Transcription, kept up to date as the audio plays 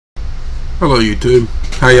Hello YouTube,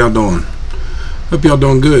 how y'all doing? Hope y'all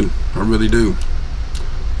doing good. I really do.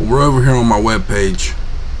 Well, we're over here on my web page,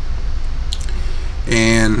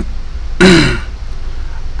 and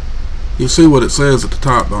you see what it says at the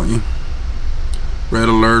top, don't you? Red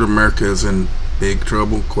alert, America is in big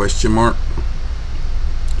trouble, question mark.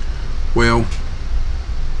 Well,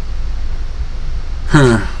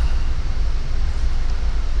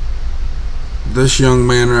 this young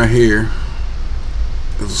man right here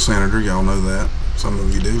is a senator. Y'all know that. Some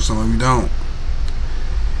of you do, some of you don't.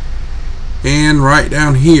 And right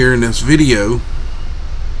down here in this video,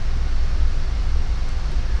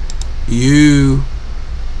 you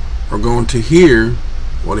are going to hear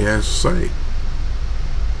what he has to say.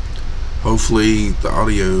 Hopefully the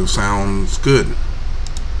audio sounds good.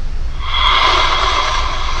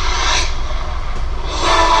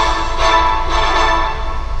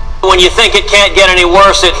 When you think it can't get any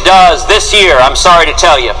worse, it does. This year, I'm sorry to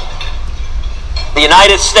tell you, the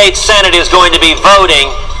United States Senate is going to be voting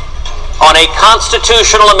on a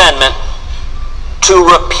constitutional amendment to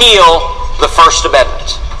repeal the First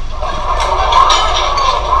Amendment.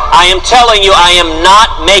 I am telling you, I am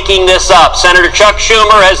not making this up. Senator Chuck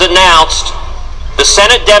Schumer has announced the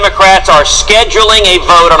Senate Democrats are scheduling a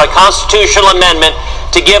vote on a constitutional amendment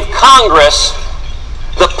to give Congress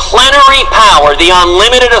the plenary power, the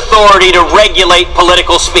unlimited authority to regulate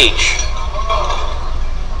political speech.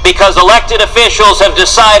 Because elected officials have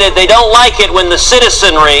decided they don't like it when the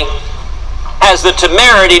citizenry has the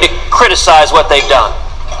temerity to criticize what they've done.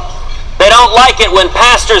 They don't like it when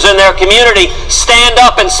pastors in their community stand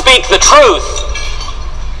up and speak the truth.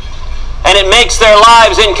 And it makes their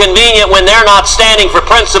lives inconvenient when they're not standing for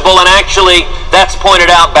principle, and actually that's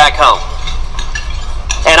pointed out back home.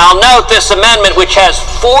 And I'll note this amendment, which has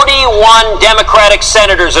 41 Democratic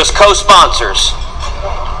senators as co-sponsors.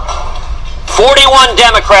 41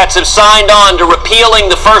 Democrats have signed on to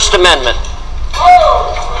repealing the First Amendment.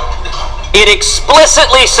 It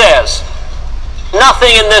explicitly says,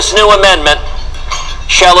 nothing in this new amendment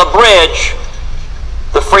shall abridge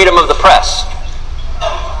the freedom of the press.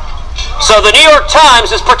 So the New York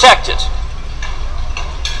Times is protected.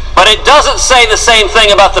 But it doesn't say the same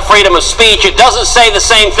thing about the freedom of speech. It doesn't say the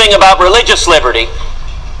same thing about religious liberty.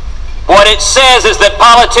 What it says is that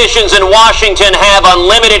politicians in Washington have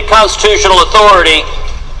unlimited constitutional authority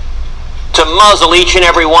to muzzle each and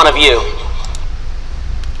every one of you.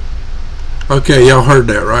 Okay, y'all heard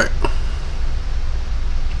that, right?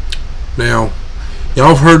 Now,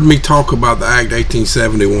 y'all have heard me talk about the Act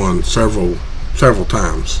 1871 several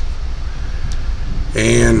times.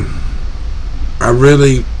 And I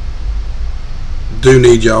really do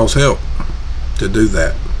need y'all's help to do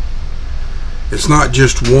that. It's not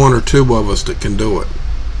just one or two of us that can do it.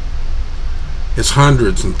 It's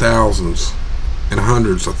hundreds and thousands and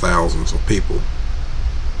hundreds of thousands of people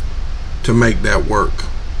to make that work.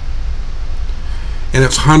 And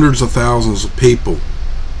it's hundreds of thousands of people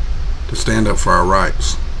to stand up for our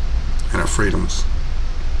rights and our freedoms.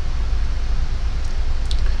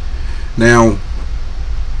 Now,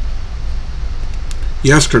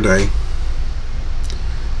 yesterday,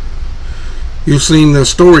 you've seen the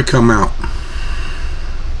story come out,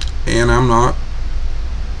 and I'm not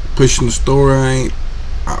pushing the story.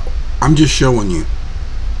 I'm just showing you,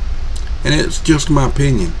 and it's just my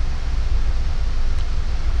opinion.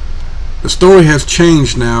 The story has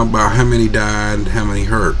changed now by how many died and how many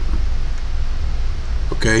hurt.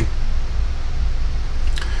 Okay,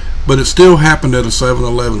 but it still happened at a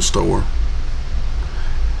 7-Eleven store,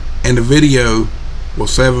 and the video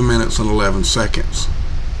was 7 minutes and 11 seconds.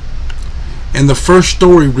 And the first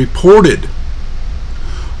story reported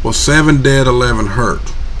was 7 dead, 11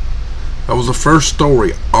 hurt. That was the first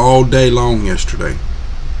story all day long yesterday.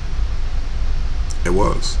 It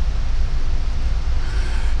was.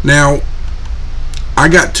 Now, I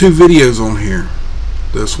got two videos on here.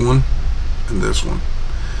 This one and this one.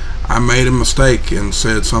 I made a mistake and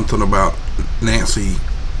said something about Nancy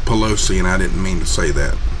Pelosi, and I didn't mean to say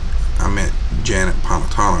that. I meant Janet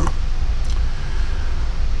Ponitano.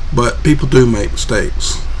 But people do make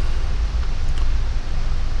mistakes.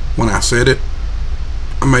 When I said it,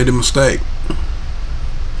 I made a mistake.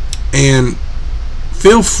 And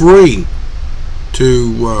feel free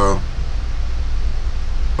to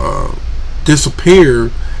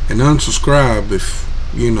disappear and unsubscribe if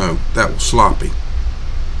you know that was sloppy.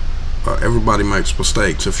 Everybody makes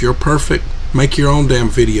mistakes. If you're perfect, make your own damn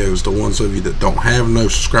videos. The ones of you that don't have no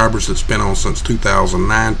subscribers, that's been on since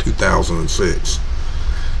 2009, 2006.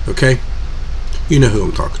 Okay? You know who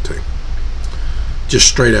I'm talking to. Just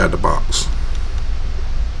straight out of the box.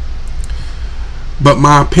 But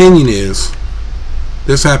my opinion is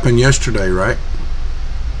This happened yesterday, right?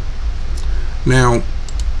 Now,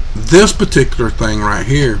 this particular thing right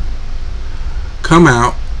here come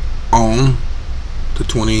out on the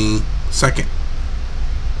 22nd.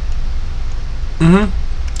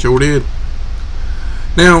 Sure did.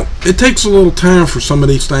 Now, it takes a little time for some of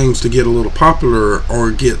these things to get a little popular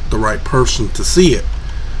or get the right person to see it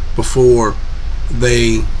before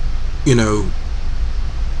they, you know,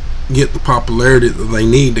 get the popularity that they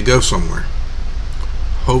need to go somewhere.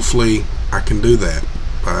 Hopefully I can do that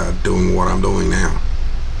by doing what I'm doing now.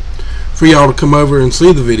 For y'all to come over and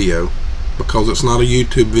see the video, because it's not a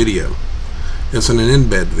YouTube video, it's an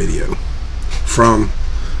embed video from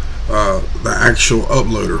the actual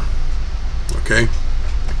uploader. Okay,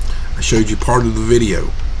 I showed you part of the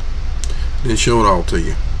video, didn't show it all to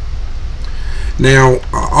you. Now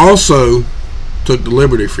I also took the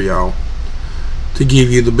liberty for y'all to give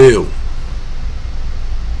you the bill,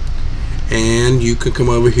 and you can come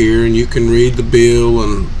over here and you can read the bill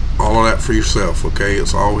and all of that for yourself. Okay,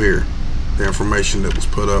 it's all here, the information that was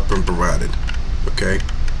put up and provided. Okay,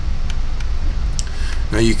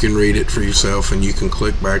 now you can read it for yourself, and you can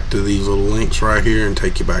click back to these little links right here and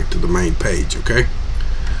take you back to the main page. Okay,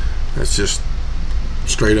 that's just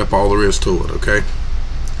straight up all there is to it. Okay,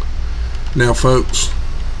 now folks,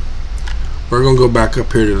 we're gonna go back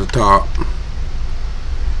up here to the top,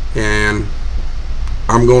 and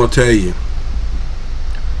I'm gonna tell you,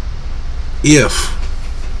 if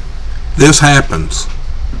this happens,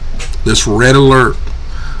 this red alert,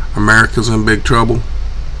 America's in big trouble,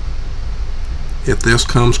 if this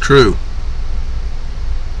comes true,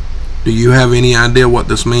 do you have any idea what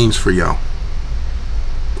this means for y'all,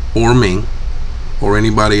 or me, or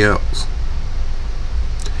anybody else?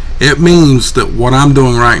 It means that what I'm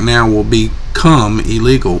doing right now will become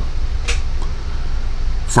illegal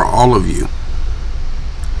for all of you.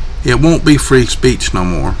 It won't be free speech no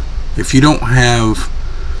more. If you don't have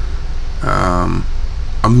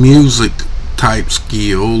a music type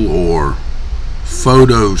skill, or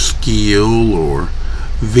photo skill, or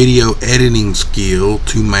video editing skill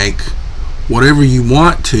to make whatever you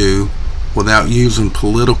want to without using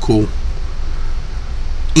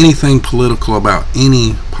anything political about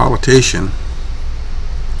any politician,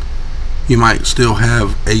 you might still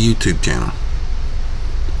have a YouTube channel.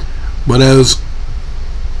 But as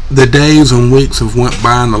the days and weeks have went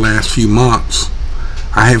by in the last few months,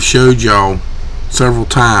 I have showed y'all several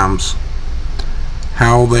times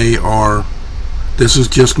how they are. This is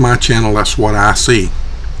just my channel, that's what I see.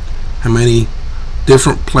 How many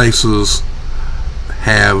different places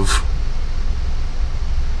have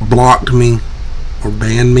blocked me or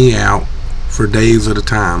banned me out for days at a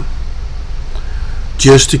time,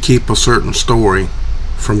 just to keep a certain story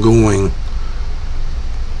from going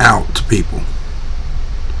out to people.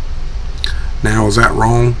 Now, is that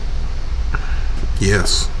wrong?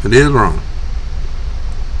 Yes, it is wrong.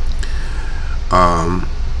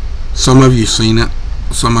 Some of you seen it,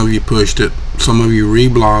 some of you pushed it, some of you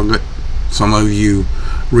reblog it, some of you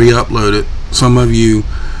re-upload it, some of you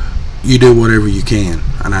do whatever you can,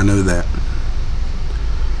 and I know that,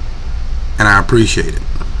 and I appreciate it,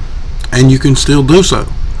 and you can still do so.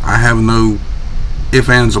 I have no ifs,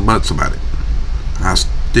 ands, or buts about it. I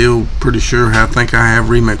still pretty sure I think I have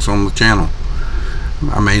remix on the channel.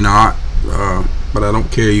 I may not, but I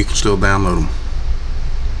don't care. You can still download them.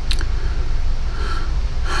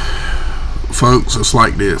 Folks, it's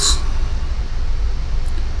like this.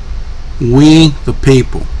 We, the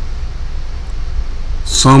people,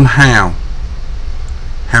 somehow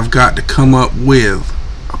have got to come up with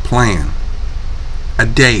a plan, a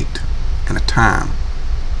date, and a time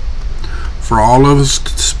for all of us to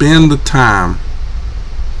spend the time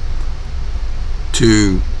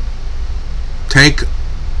to take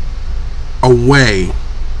away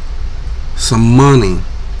some money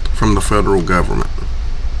from the federal government.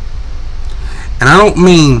 And I don't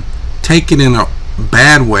mean take it in a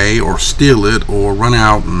bad way or steal it or run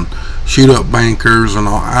out and shoot up bankers and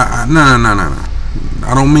all. No.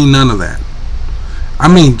 I don't mean none of that. I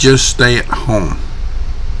mean just stay at home.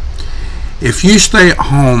 If you stay at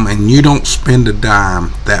home and you don't spend a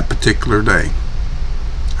dime that particular day,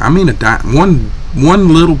 I mean a dime, one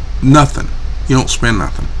little nothing, you don't spend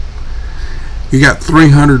nothing. You got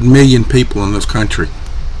 300 million people in this country.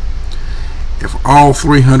 If all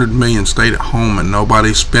 300 million stayed at home and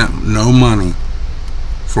nobody spent no money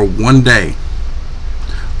for one day,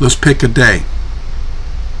 let's pick a day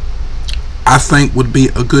I think would be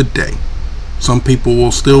a good day. Some people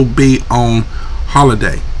will still be on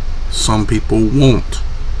holiday, some people won't.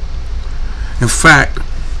 In fact,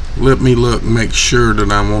 let me look, make sure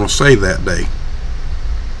that I want to say that day.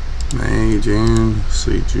 May, June,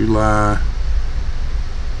 see, July.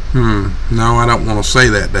 No, I don't want to say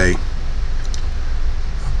that day.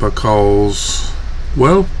 Because,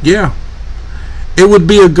 well, yeah. It would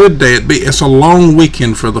be a good day. It's a long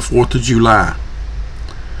weekend for the 4th of July.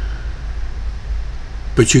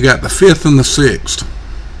 But you got the 5th and the 6th.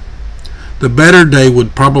 The better day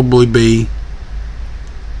would probably be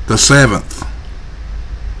the 7th.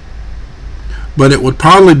 But it would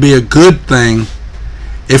probably be a good thing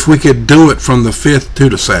if we could do it from the 5th to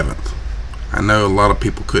the 7th. I know a lot of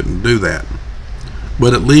people couldn't do that.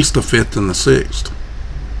 But at least the 5th and the 6th.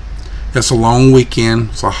 It's a long weekend.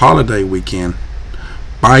 It's a holiday weekend.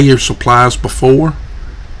 Buy your supplies before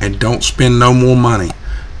and don't spend no more money.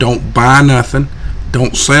 Don't buy nothing.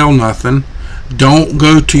 Don't sell nothing. Don't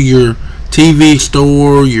go to your TV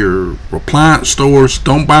store, your appliance stores.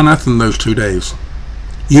 Don't buy nothing those 2 days.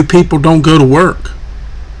 You people don't go to work.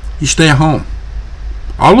 You stay at home.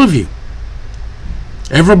 All of you.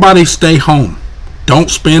 Everybody stay home.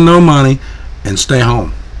 Don't spend no money and stay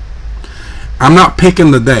home. I'm not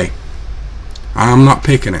picking the day. I'm not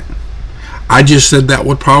picking it. I just said that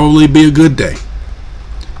would probably be a good day.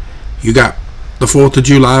 You got the 4th of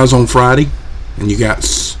July is on Friday, and you got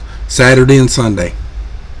Saturday and Sunday.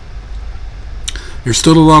 There's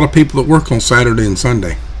still a lot of people that work on Saturday and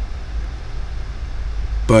Sunday.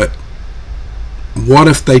 But what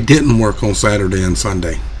if they didn't work on Saturday and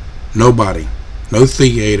Sunday? Nobody. No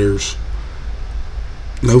theaters.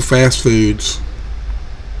 No fast foods.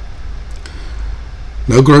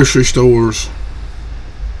 No grocery stores.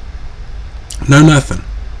 No nothing.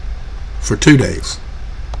 For 2 days.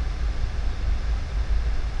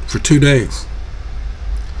 For 2 days.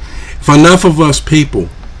 If enough of us people,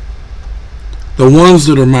 the ones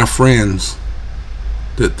that are my friends,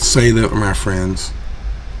 that say that are my friends,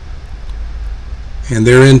 and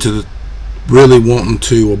they're into really wanting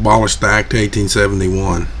to abolish the Act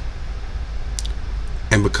 1871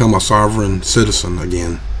 and become a sovereign citizen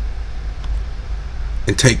again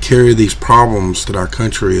and take care of these problems that our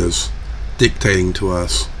country is dictating to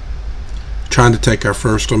us, trying to take our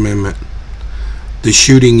First Amendment. The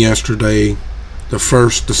shooting yesterday, the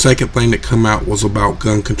second thing that come out was about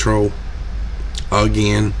gun control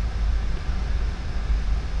again.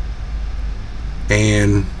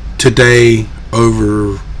 And today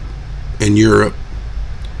over in Europe,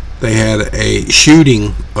 they had a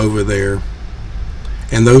shooting over there,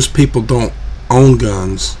 and those people don't own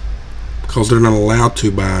guns because they're not allowed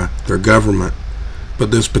to by their government.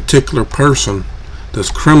 But this particular person, this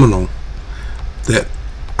criminal that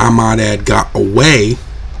I might add got away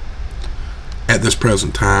at this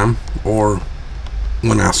present time, or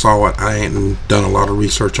when I saw it, I ain't done a lot of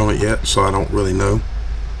research on it yet, so I don't really know.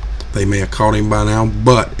 They may have caught him by now,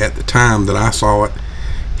 but at the time that I saw it,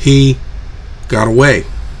 he got away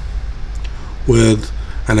with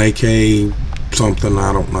an AK something,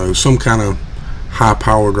 I don't know, some kind of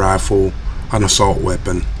high-powered rifle, an assault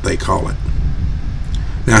weapon, they call it.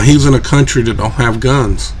 Now, he's in a country that don't have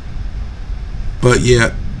guns, but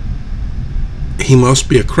yet he must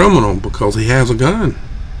be a criminal because he has a gun,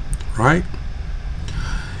 right?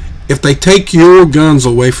 If they take your guns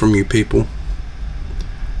away from you people,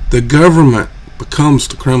 the government becomes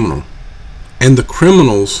the criminal, and the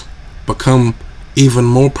criminals become even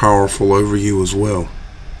more powerful over you as well.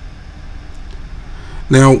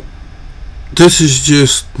 Now, this is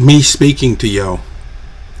just me speaking to y'all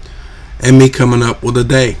and me coming up with a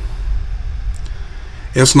day.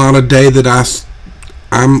 It's not a day that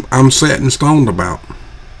I'm set in stone about.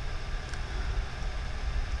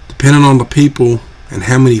 Depending on the people and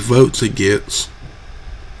how many votes it gets,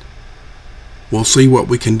 we'll see what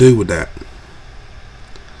we can do with that.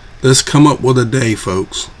 Let's come up with a day,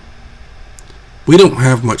 folks. We don't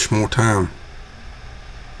have much more time.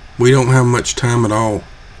 We don't have much time at all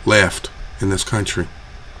left in this country.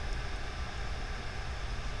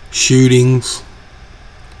 Shootings,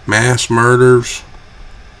 mass murders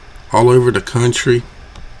all over the country.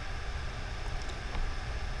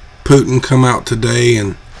 Putin come out today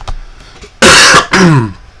and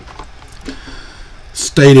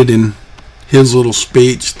stated in his little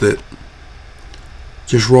speech that,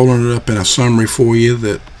 just rolling it up in a summary for you,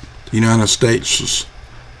 that the United States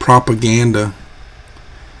propaganda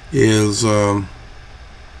is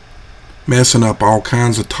messing up all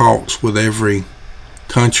kinds of talks with every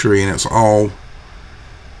country, and it's all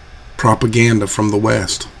propaganda from the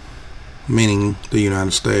West, meaning the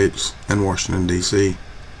United States and Washington, D.C.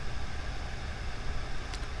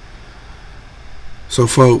 So,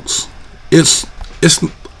 folks,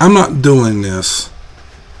 I'm not doing this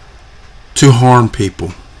to harm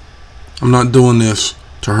people. I'm not doing this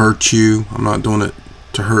to hurt you. I'm not doing it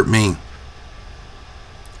to hurt me.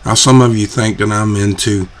 Now some of you think that I'm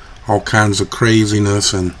into all kinds of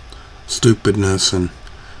craziness and stupidness, and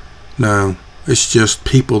no, it's just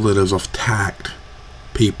people that have attacked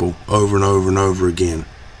people over and over and over again,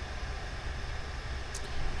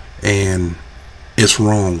 and it's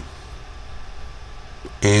wrong.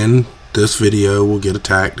 And this video will get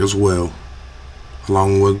attacked as well,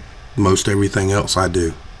 along with most everything else I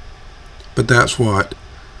do. But that's what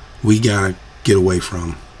we gotta get away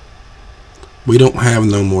from. We don't have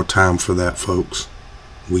no more time for that, folks.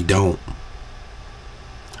 We don't.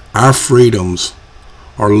 Our freedoms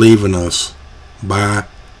are leaving us by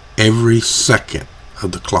every second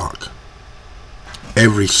of the clock.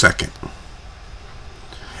 Every second.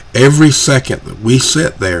 Every second that we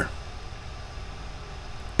sit there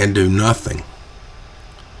and do nothing,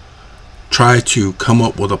 try to come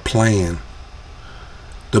up with a plan,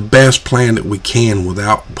 the best plan that we can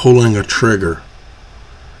without pulling a trigger,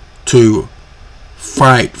 to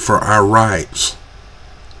fight for our rights.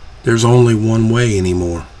 There's only one way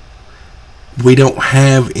anymore. We don't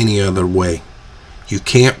have any other way. You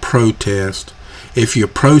can't protest. If you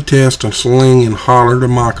protest and sling and holler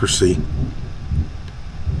democracy,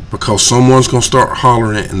 because someone's going to start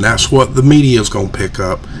hollering it, and that's what the media is going to pick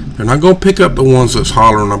up. They're not going to pick up the ones that's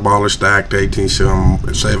hollering abolish the Act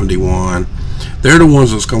 1871. They're the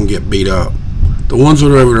ones that's going to get beat up. The ones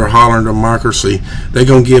that are over there hollering democracy, they're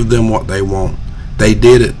going to give them what they want. They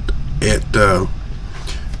did it at the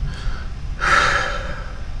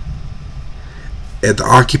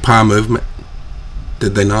Occupy movement,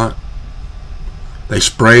 did they not? They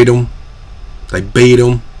sprayed them, they beat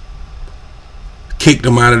them, kicked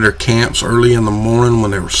them out of their camps early in the morning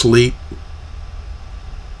when they were asleep.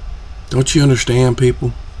 Don't you understand,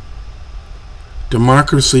 people?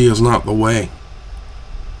 Democracy is not the way.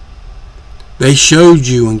 They showed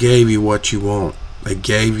you and gave you what you want. They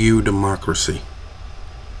gave you democracy.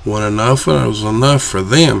 When enough was enough for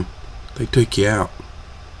them, they took you out.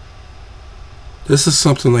 This is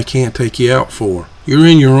something they can't take you out for. You're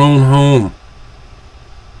in your own home.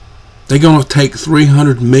 They're going to take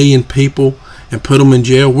 300 million people and put them in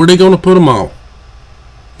jail. Where are they going to put them all?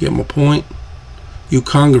 Get my point? You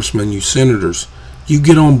congressmen, you senators, you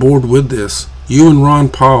get on board with this. You and Ron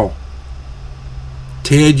Paul.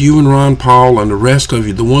 Ted, you and Ron Paul and the rest of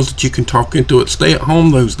you, the ones that you can talk into it, stay at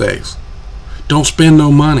home those days. Don't spend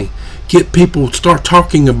no money. Get people to start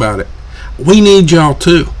talking about it. We need y'all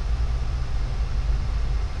too.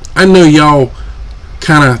 I know y'all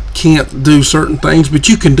kind of can't do certain things, but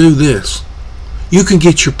you can do this. You can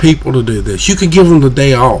get your people to do this. You can give them the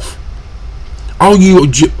day off. All you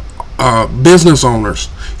business owners,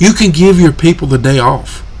 you can give your people the day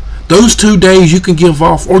off. Those 2 days you can give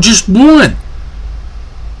off, or just one.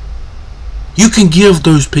 You can give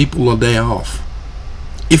those people a day off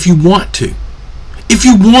if you want to. If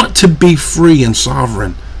you want to be free and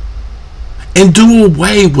sovereign, and do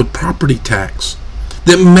away with property tax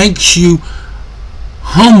that makes you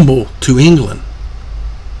humble to England.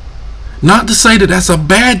 Not to say that that's a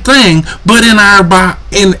bad thing, but in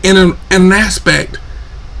an aspect,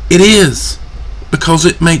 it is, because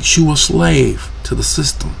it makes you a slave to the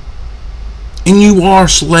system. And you are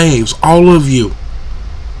slaves, all of you.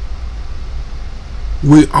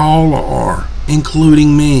 We all are,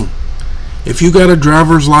 including me. If you got a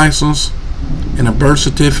driver's license and a birth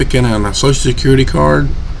certificate and a social security card,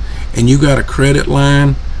 and you got a credit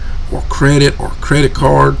line or credit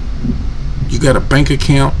card, you got a bank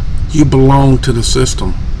account, you belong to the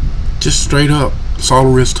system. Just straight up. That's all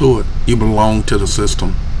there is to it. You belong to the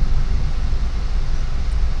system.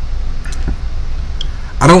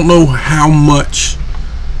 I don't know how much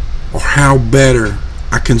or how better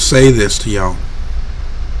I can say this to y'all,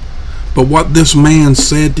 but what this man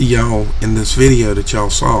said to y'all in this video that y'all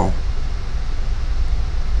saw,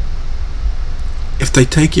 if they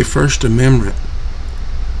take your First Amendment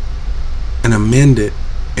and amend it,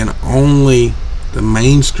 and only the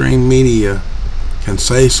mainstream media can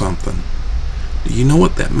say something, do you know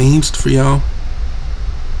what that means for y'all?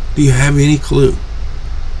 Do you have any clue?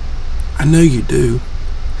 I know you do.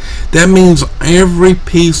 That means every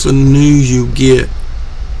piece of news you get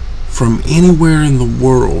from anywhere in the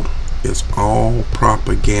world is all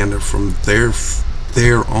propaganda from their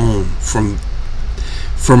own, from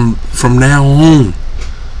now on.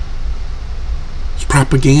 It's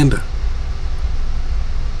propaganda.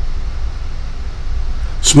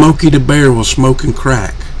 Smokey the Bear was smoking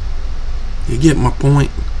crack. You get my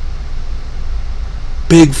point?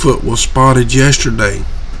 Bigfoot was spotted yesterday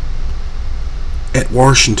at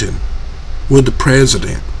Washington with the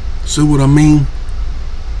president. See what I mean?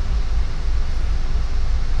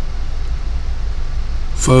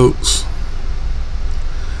 Folks,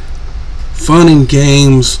 fun and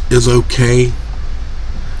games is okay.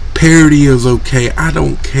 Parody is okay. I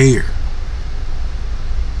don't care.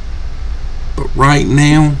 But right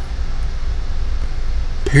now,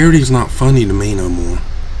 parody's not funny to me no more.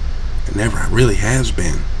 It never really has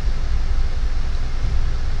been.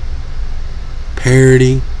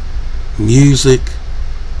 Parody, music,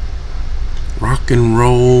 rock and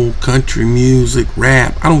roll, country music,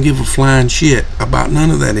 rap. I don't give a flying shit about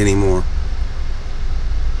none of that anymore.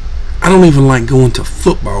 I don't even like going to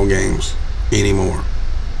football games anymore.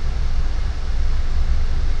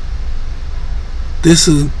 This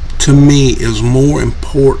is, to me, is more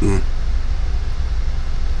important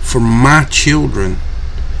for my children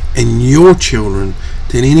and your children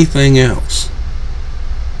than anything else.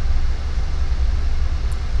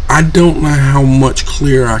 I don't know how much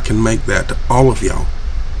clearer I can make that to all of y'all.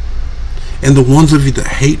 And the ones of you that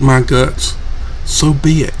hate my guts, so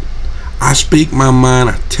be it. I speak my mind,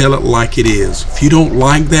 I tell it like it is. If you don't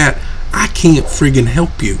like that, I can't friggin'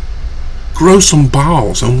 help you. Grow some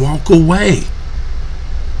balls and walk away.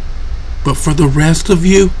 But for the rest of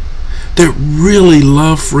you that really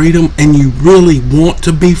love freedom and you really want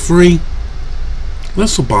to be free,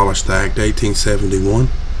 let's abolish the Act 1871.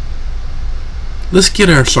 Let's get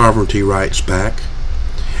our sovereignty rights back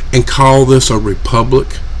and call this a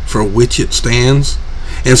republic for which it stands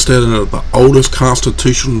instead of the oldest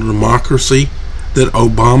constitutional democracy that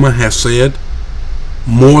Obama has said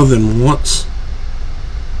more than once.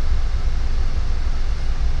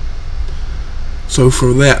 So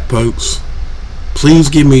for that, folks, please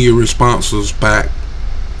give me your responses back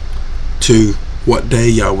to what day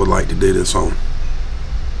y'all would like to do this on.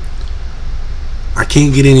 I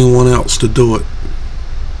can't get anyone else to do it,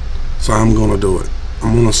 so I'm going to do it.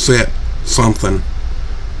 I'm going to set something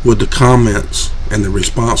with the comments and the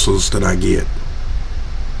responses that I get.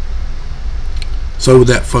 So with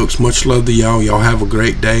that, folks, much love to y'all. Y'all have a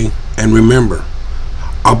great day. And remember,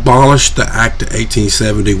 abolish the Act of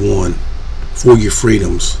 1871 for your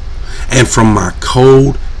freedoms and from my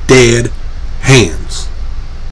cold, dead hands.